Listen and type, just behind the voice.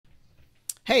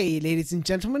Hey ladies and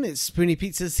gentlemen, it's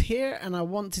SpoonyPizzas here, and I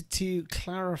wanted to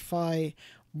clarify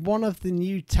one of the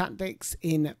new tactics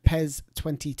in PES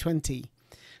 2020.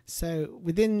 So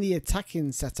within the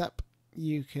attacking setup,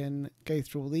 you can go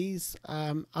through all these.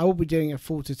 I will be doing a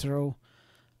full tutorial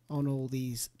on all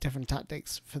these different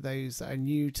tactics for those that are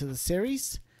new to the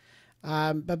series.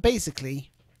 But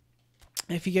basically,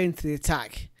 if you go into the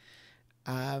attack,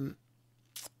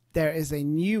 there is a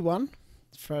new one.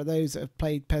 For those that have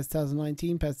played PES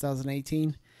 2019, PES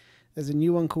 2018, there's a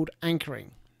new one called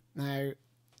anchoring. Now,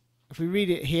 if we read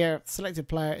it here, selected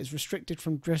player is restricted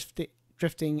from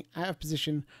drifting out of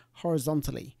position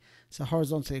horizontally, so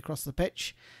horizontally across the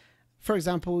pitch. For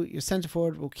example, your centre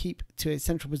forward will keep to a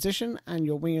central position and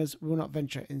your wingers will not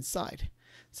venture inside.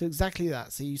 So exactly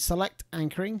that. So you select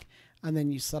anchoring and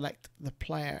then you select the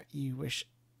player you wish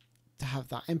to have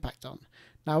that impact on.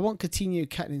 Now I want Coutinho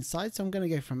cutting inside, so I'm going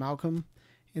to go for Malcolm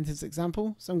in this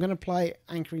example. So I'm going to apply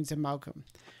anchoring to Malcolm.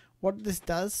 What this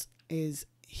does is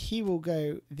he will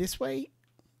go this way,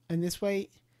 and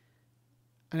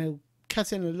he'll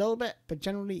cut in a little bit, but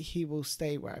generally he will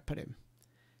stay where I put him.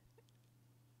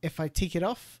 If I take it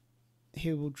off,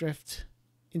 he will drift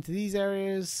into these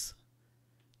areas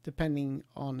depending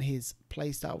on his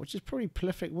playstyle, which is probably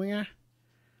prolific winger.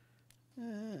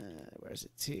 Where is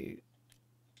it to?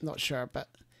 Not sure, but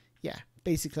yeah,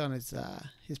 basically on his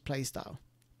playstyle.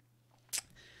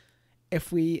 If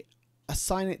we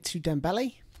assign it to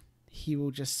Dembele, he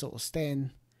will just sort of stay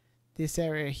in this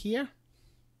area here.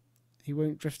 He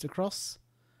won't drift across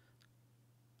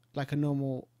like a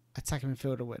normal attacking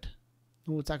midfielder would.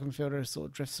 Normal attacking midfielder sort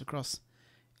of drifts across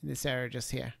in this area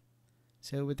just here.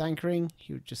 So with anchoring,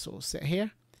 he would just sort of sit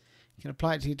here. You can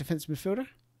apply it to your defensive midfielder.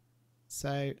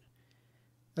 So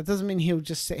that doesn't mean he'll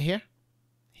just sit here.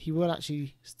 He will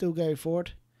actually still go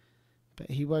forward,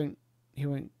 but he won't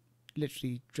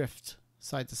literally drift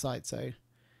side to side. So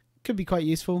could be quite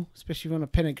useful, especially if you want to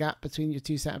pin a gap between your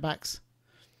two centre backs.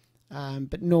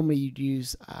 But normally you'd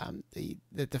use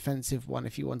the defensive one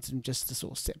if you wanted him just to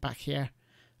sort of sit back here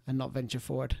and not venture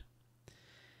forward.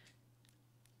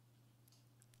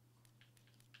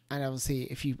 And obviously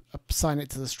if you assign it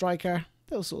to the striker,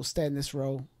 they'll sort of stay in this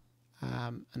role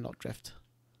and not drift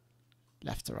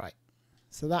left to right.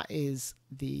 So that is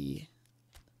the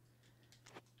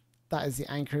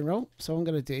anchoring role. So what I'm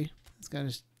going to do is going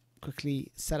to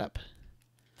quickly set up,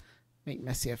 make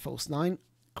Messi a false 9,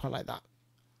 quite like that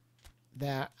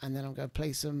there, and then I'm going to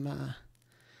play some.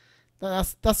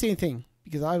 That's the only thing,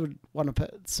 because I would want to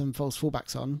put some false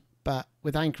fullbacks on, but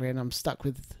with anchoring, I'm stuck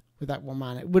with that one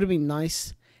man. It would have been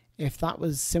nice if that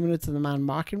was similar to the man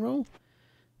marking role.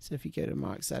 So if you go to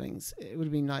mark settings, it would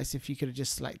have been nice if you could have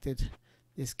just selected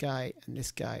this guy and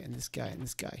this guy and this guy and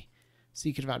this guy. So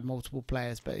you could have had multiple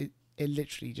players, but it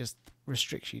literally just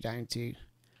restricts you down to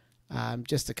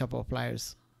just a couple of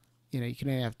players. You know, you can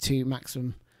only have 2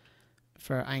 maximum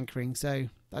for anchoring, so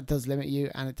that does limit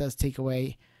you, and it does take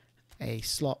away a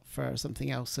slot for something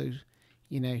else. So,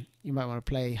 you know, you might want to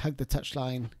play hug the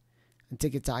touchline and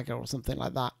take a dagger or something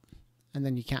like that, and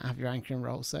then you can't have your anchoring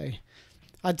role. So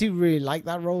I do really like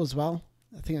that role as well.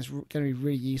 I think it's going to be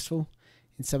really useful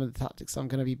in some of the tactics I'm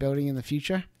going to be building in the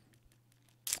future.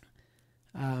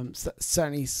 So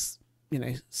certainly, you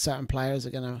know, certain players are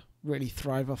going to really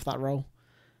thrive off that role.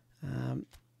 Going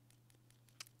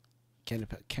to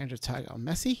put counter target on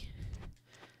Messi.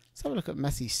 Let's have a look at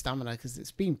Messi's stamina, because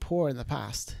it's been poor in the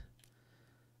past.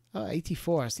 Oh,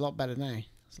 84. It's a lot better now.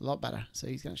 It's a lot better. So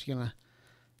he's actually going to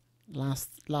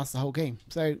last the whole game.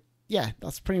 So yeah,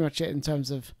 that's pretty much it in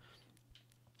terms of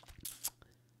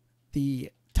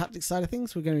the tactics side of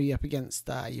things. We're going to be up against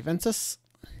Juventus.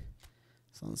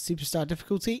 It's on superstar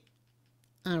difficulty,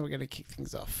 and we're going to kick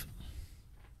things off.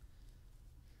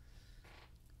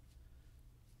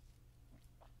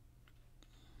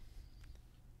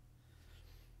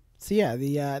 So yeah,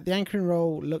 the anchoring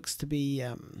role looks to be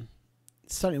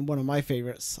certainly one of my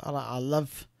favourites. I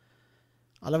love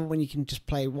it when you can just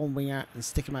play one winger and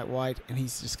stick him out wide, and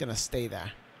he's just going to stay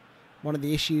there. One of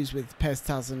the issues with PES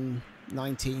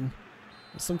 2019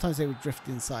 was sometimes they would drift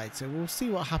inside. So we'll see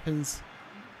what happens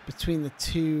between the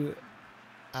 2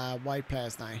 wide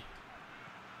players now.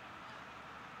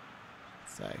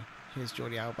 So here's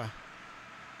Jordi Alba.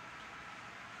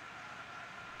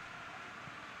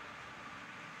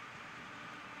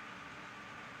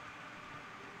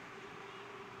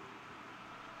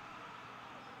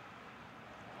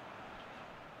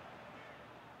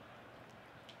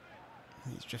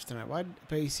 He's drifting out wide,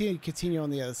 but you see Coutinho on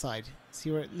the other side.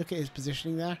 See where? Look at his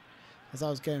positioning there. As I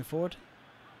was going forward,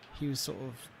 he was sort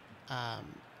of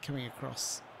coming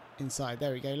across inside.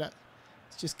 There we go. Look,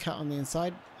 it's just cut on the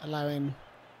inside, allowing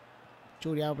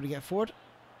Jordi Alba to get forward.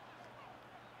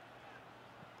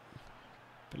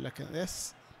 But looking at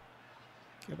this,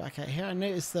 go back out here. I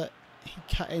noticed that he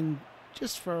cut in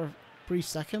just for a brief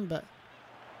second, but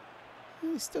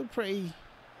he's still pretty.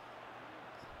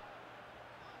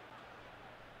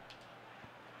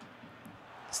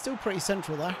 Still pretty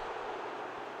central there.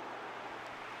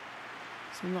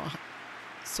 So I'm not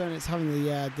certain it's having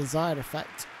the desired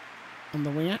effect on the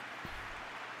winger.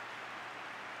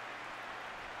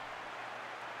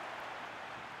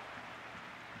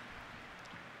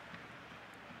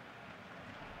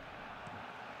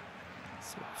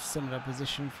 Sort of similar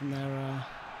position from there.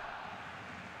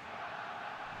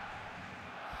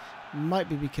 Might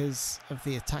be because of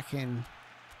the attacking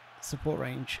support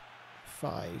range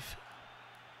 5.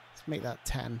 Let's make that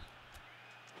 10.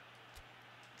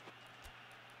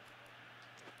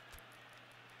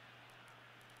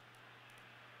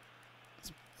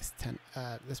 It's 10.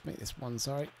 Let's make this 1.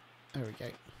 Sorry. There we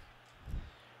go.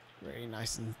 Really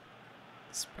nice and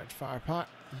spread far apart.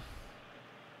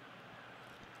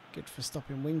 Good for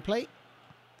stopping wing play.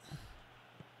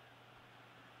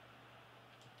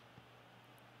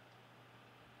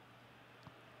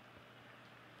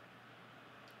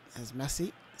 There's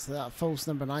Messi. So that false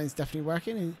number 9 is definitely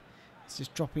working. It's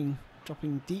just dropping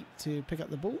deep to pick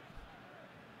up the ball.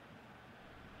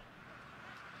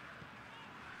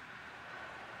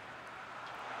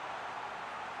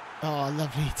 Oh,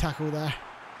 lovely tackle there.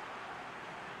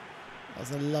 That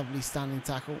was a lovely standing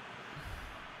tackle.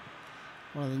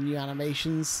 One of the new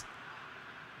animations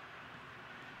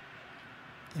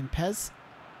in PES.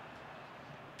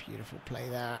 Beautiful play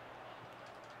there.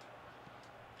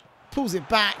 Pulls it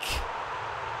back.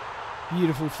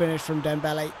 Beautiful finish from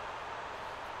Dembele.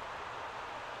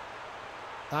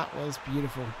 That was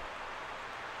beautiful.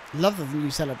 Love the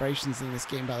new celebrations in this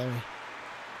game, by the way.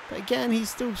 But again, he's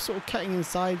still sort of cutting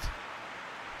inside.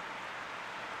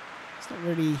 It's not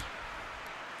really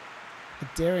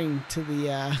adhering to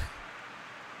the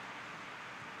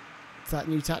to that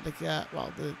new tactic.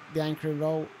 Well, the anchoring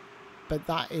role, but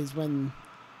that is when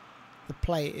the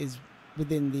play is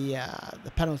within the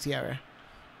penalty area,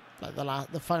 like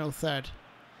the final third.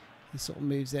 He sort of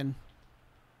moves in.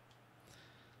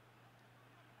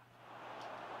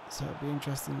 So it'll be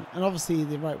interesting. And obviously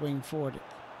the right wing forward,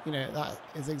 you know, that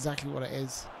is exactly what it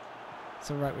is. It's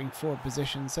a right wing forward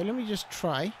position. So let me just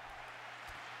try.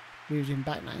 Move him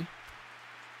back now.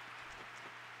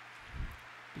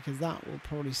 Because that will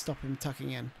probably stop him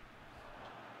tucking in.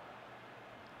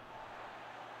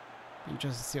 Be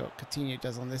interested to see what Coutinho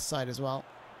does on this side as well.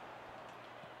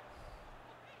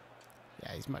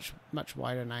 Yeah, he's much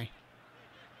wider now.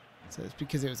 So it's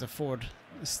because it was a forward,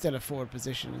 it's still a forward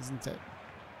position, isn't it?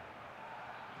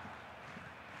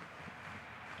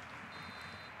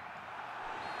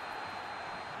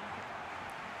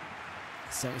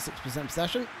 %76%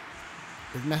 possession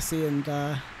with Messi and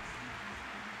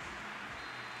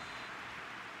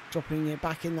dropping it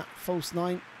back in that false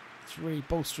 9. It's really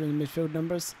bolstering the midfield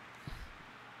numbers.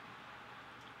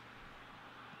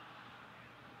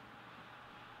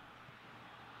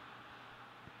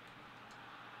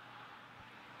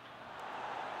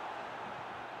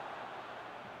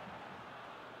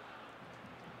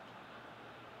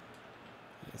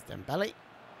 Here's Dembele.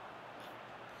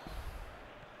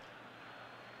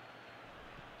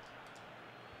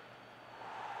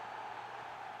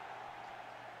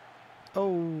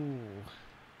 Oh.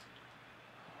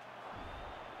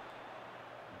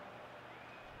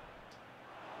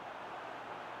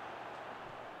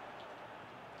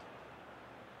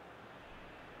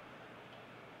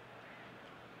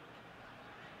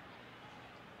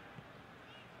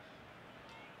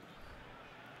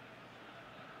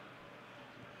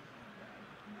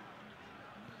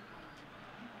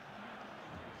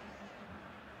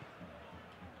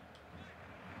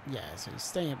 Yeah, so he's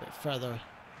staying a bit further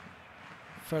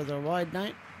wide now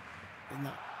in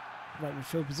that right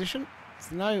midfield position.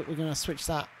 So now we're going to switch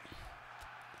that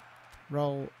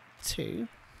role to,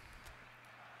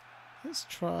 let's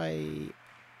try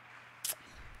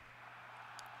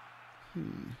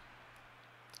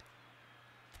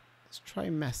let's try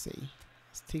Messi.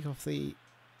 Let's take off the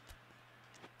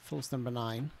false number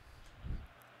 9.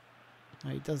 Now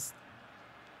he does,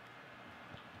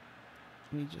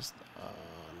 let me just, oh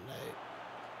no,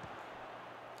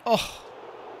 oh,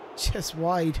 just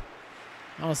wide.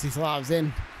 I honestly thought I was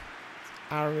in.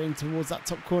 Arrow in towards that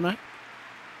top corner.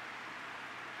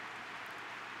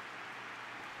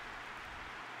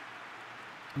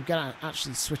 I'm going to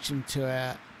actually switch him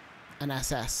to an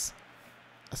SS,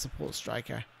 a support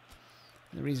striker.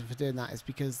 And the reason for doing that is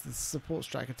because the support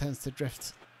striker tends to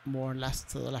drift more and less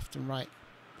to the left and right.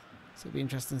 So it'll be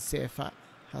interesting to see if that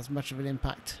has much of an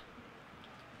impact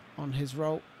on his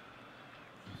role.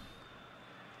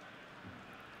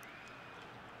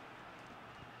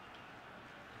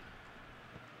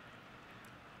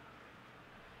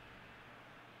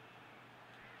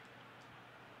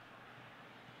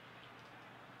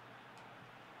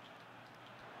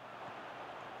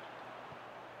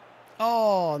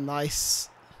 Oh, nice.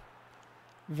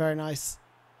 Very nice.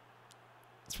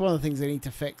 It's one of the things they need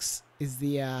to fix is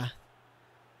the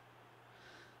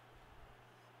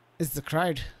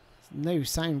crowd. No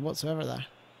sound whatsoever there.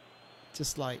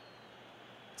 Just like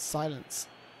silence.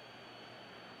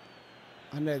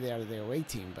 I know they are the away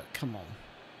team, but come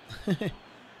on.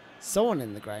 Someone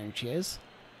in the ground cheers.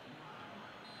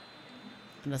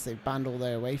 Unless they've banned all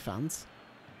their away fans.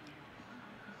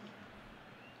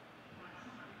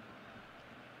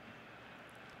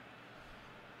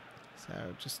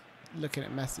 So just looking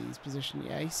at Messi's position,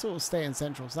 yeah, he's sort of staying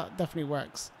central, so that definitely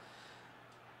works.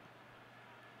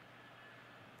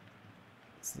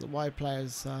 So the wide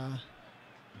players,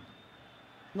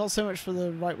 not so much for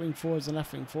the right wing forwards and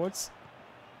left wing forwards.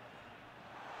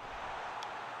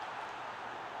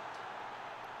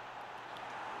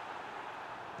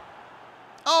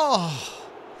 Oh,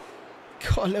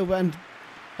 got a little bit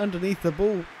underneath the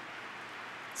ball,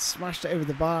 smashed it over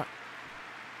the bar.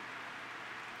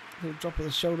 Little drop of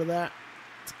the shoulder there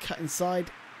to cut inside,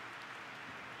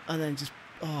 and then just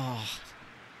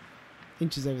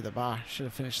inches over the bar. Should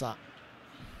have finished that.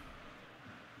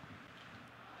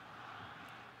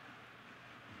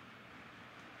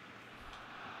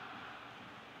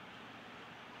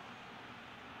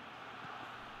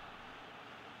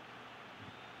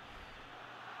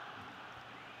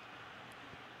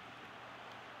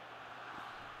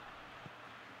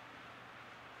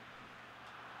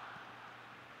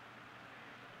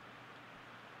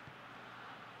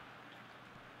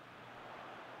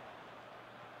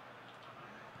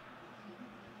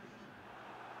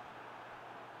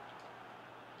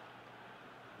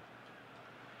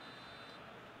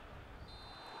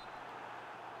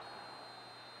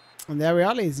 And there we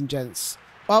are, ladies and gents.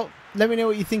 Well, let me know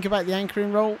what you think about the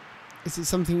anchoring role. Is it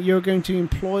something you're going to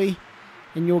employ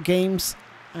in your games?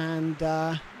 And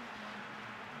how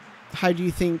do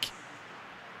you think,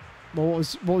 well,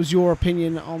 what was your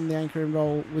opinion on the anchoring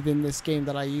role within this game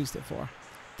that I used it for?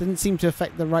 Didn't seem to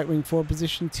affect the right wing forward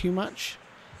position too much,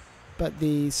 but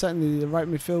certainly the right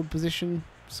midfield position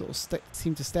sort of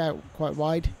seemed to stay out quite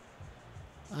wide.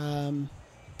 But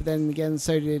then again,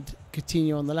 so did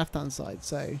Coutinho on the left hand side.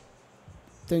 So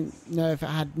don't know if it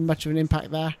had much of an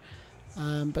impact there,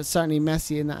 but certainly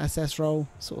Messi in that SS role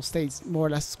sort of stays more or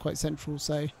less quite central,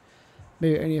 so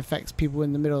maybe it only affects people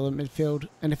in the middle of the midfield.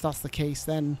 And if that's the case,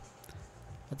 then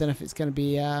I don't know if it's going to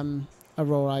be a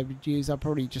role I would use. I'll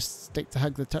probably just stick to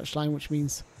hug the touchline, which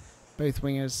means both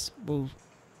wingers will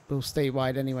stay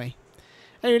wide anyway.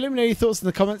 Anyway, let me know your thoughts in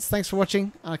the comments. Thanks for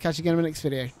watching. I'll catch you again in the next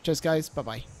video. Cheers guys, bye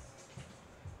bye.